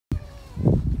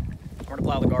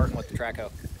plow the garden with the track hoe.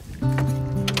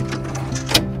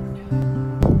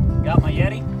 Got my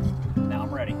Yeti, now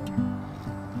I'm ready.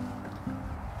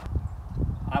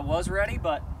 I was ready,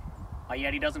 but my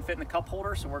Yeti doesn't fit in the cup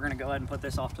holder, so we're gonna go ahead and put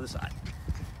this off to the side.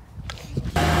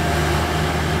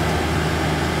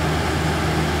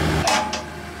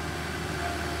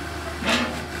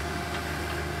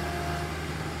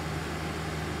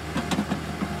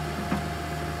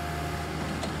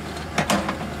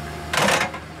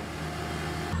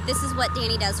 This is what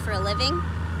Danny does for a living.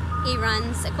 He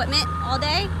runs equipment all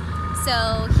day.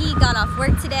 So he got off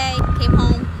work today, came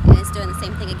home, and is doing the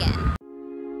same thing again.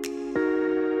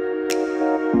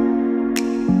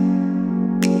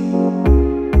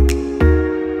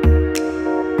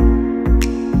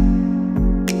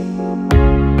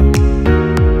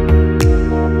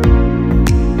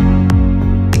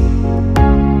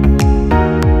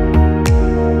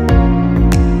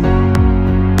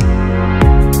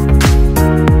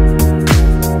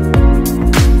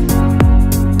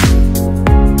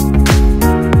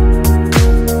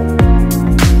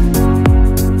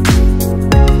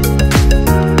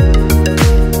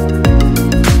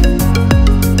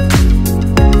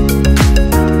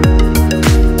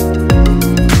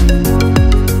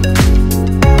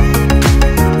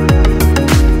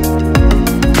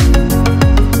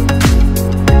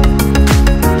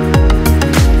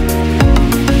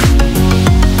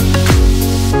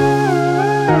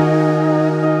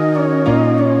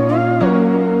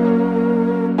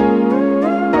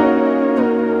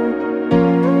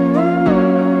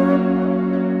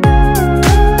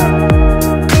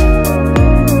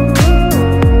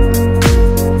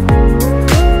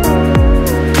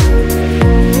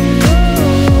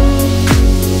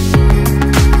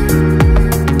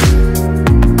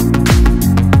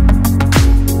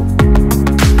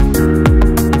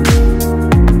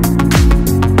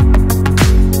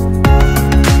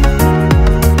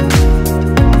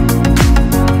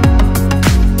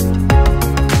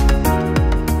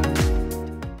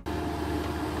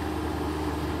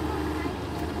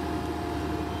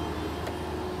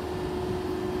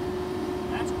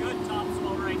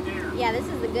 Yeah,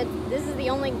 this is the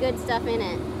only good stuff in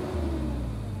it.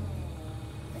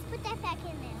 Let's put that back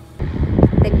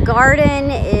in there. The garden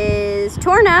is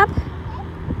torn up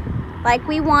like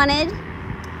we wanted.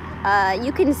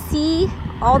 You can see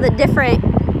all the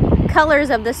different colors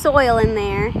of the soil in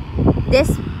there.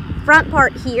 This front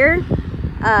part here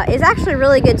is actually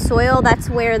really good soil. That's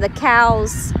where the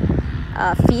cow's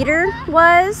feeder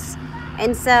was.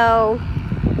 And so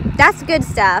that's good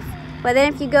stuff. But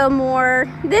then if you go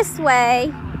more this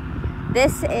way,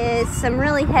 this is some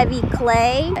really heavy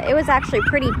clay. It was actually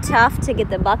pretty tough to get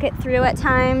the bucket through at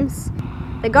times.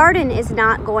 The garden is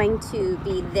not going to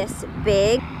be this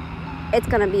big. It's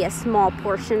gonna be a small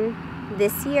portion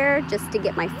this year just to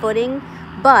get my footing,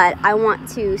 but I want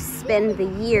to spend the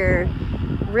year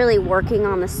really working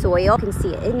on the soil. You can see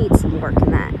it needs some work in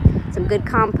that. Some good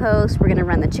compost. We're gonna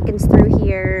run the chickens through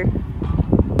here.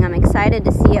 I'm excited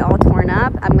to see it all torn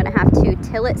up. I'm gonna have to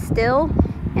till it still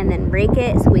and then rake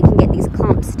it so we can get these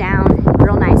clumps down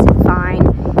real nice and fine.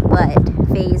 But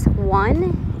phase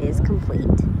 1 is complete.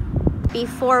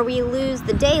 Before we lose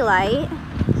the daylight,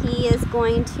 he is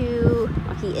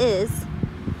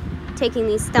taking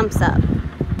these stumps up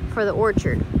for the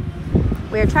orchard.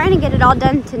 We're trying to get it all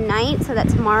done tonight so that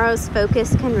tomorrow's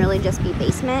focus can really just be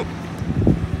basement.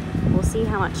 We'll see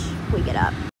how much we get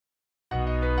up.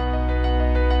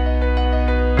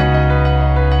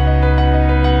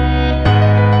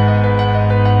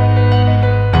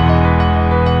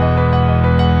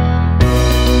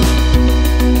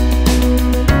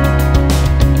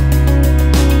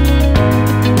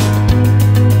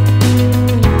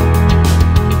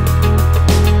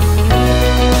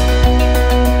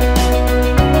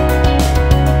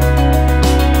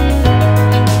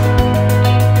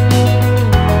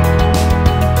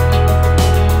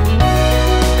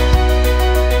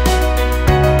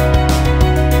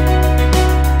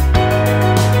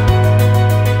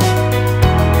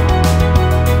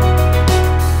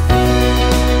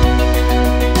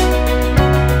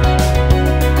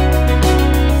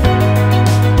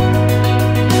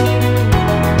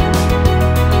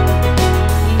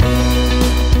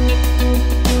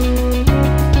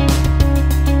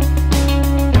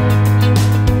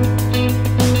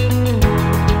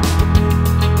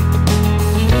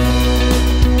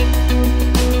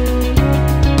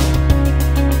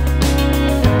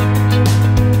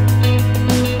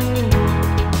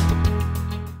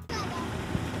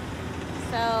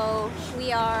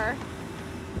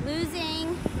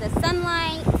 Losing the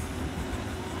sunlight.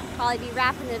 Probably be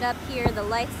wrapping it up here. The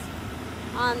lights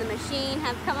on the machine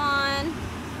have come on.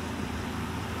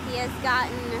 He has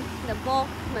gotten the bulk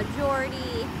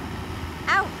majority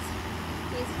out.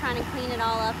 He's trying to clean it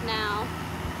all up now.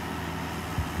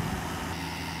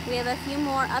 We have a few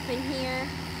more up in here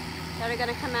that are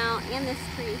gonna come out, and this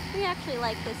tree. We actually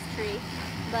like this tree,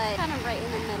 but kind of right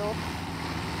in the middle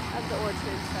of the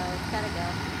orchard, so it's gotta go.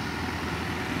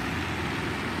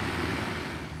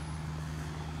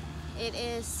 It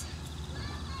is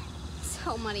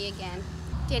so muddy again.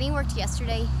 Danny worked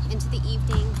yesterday into the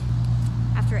evening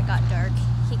after it got dark.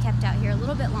 He kept out here a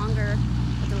little bit longer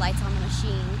with the lights on the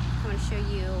machine. I'm gonna show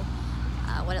you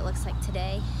what it looks like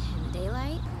today in the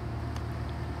daylight.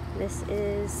 This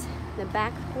is the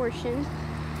back portion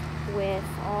with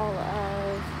all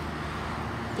of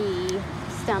the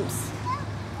stumps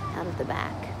out of the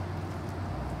back.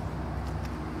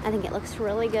 I think it looks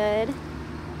really good.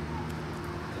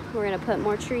 We're gonna put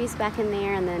more trees back in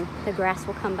there, and then the grass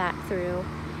will come back through,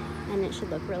 and it should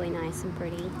look really nice and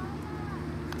pretty.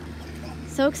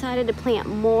 So excited to plant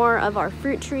more of our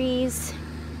fruit trees,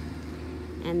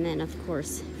 and then of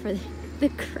course for the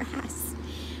grass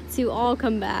to all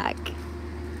come back.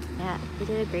 Yeah, he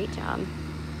did a great job.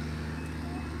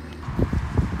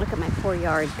 Look at my poor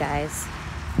yard, guys.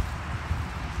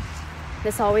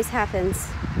 This always happens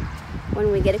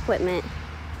when we get equipment.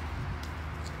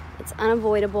 It's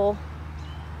unavoidable.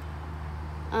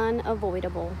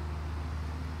 Unavoidable.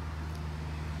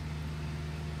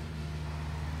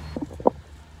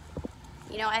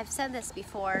 You know, I've said this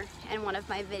before in one of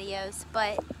my videos,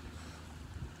 but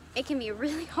it can be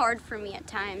really hard for me at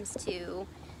times to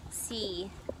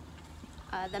see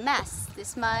the mess,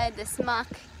 this mud, this muck.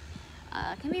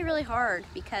 It can be really hard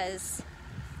because,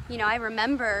 you know, I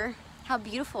remember how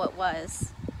beautiful it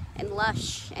was and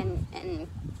lush and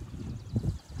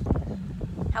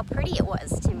how pretty it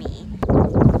was to me.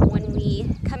 When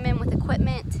we come in with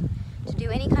equipment to do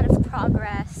any kind of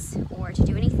progress or to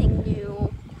do anything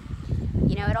new,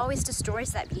 you know, it always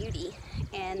destroys that beauty,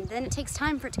 and then it takes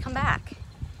time for it to come back.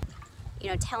 You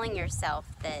know, telling yourself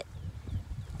that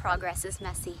progress is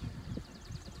messy.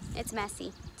 It's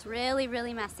messy. It's really,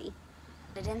 really messy.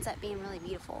 It ends up being really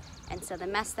beautiful. And so the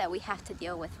mess that we have to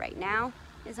deal with right now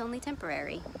is only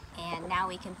temporary. And now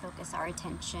we can focus our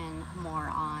attention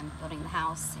more on building the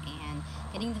house and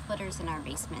getting the footers in our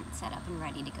basement set up and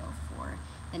ready to go for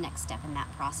the next step in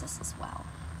that process as well.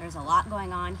 There's a lot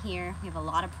going on here. We have a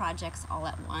lot of projects all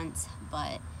at once,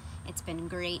 but it's been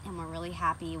great and we're really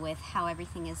happy with how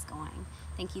everything is going.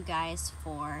 Thank you guys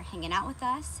for hanging out with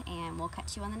us, and we'll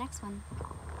catch you on the next one.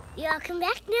 Y'all come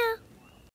back now.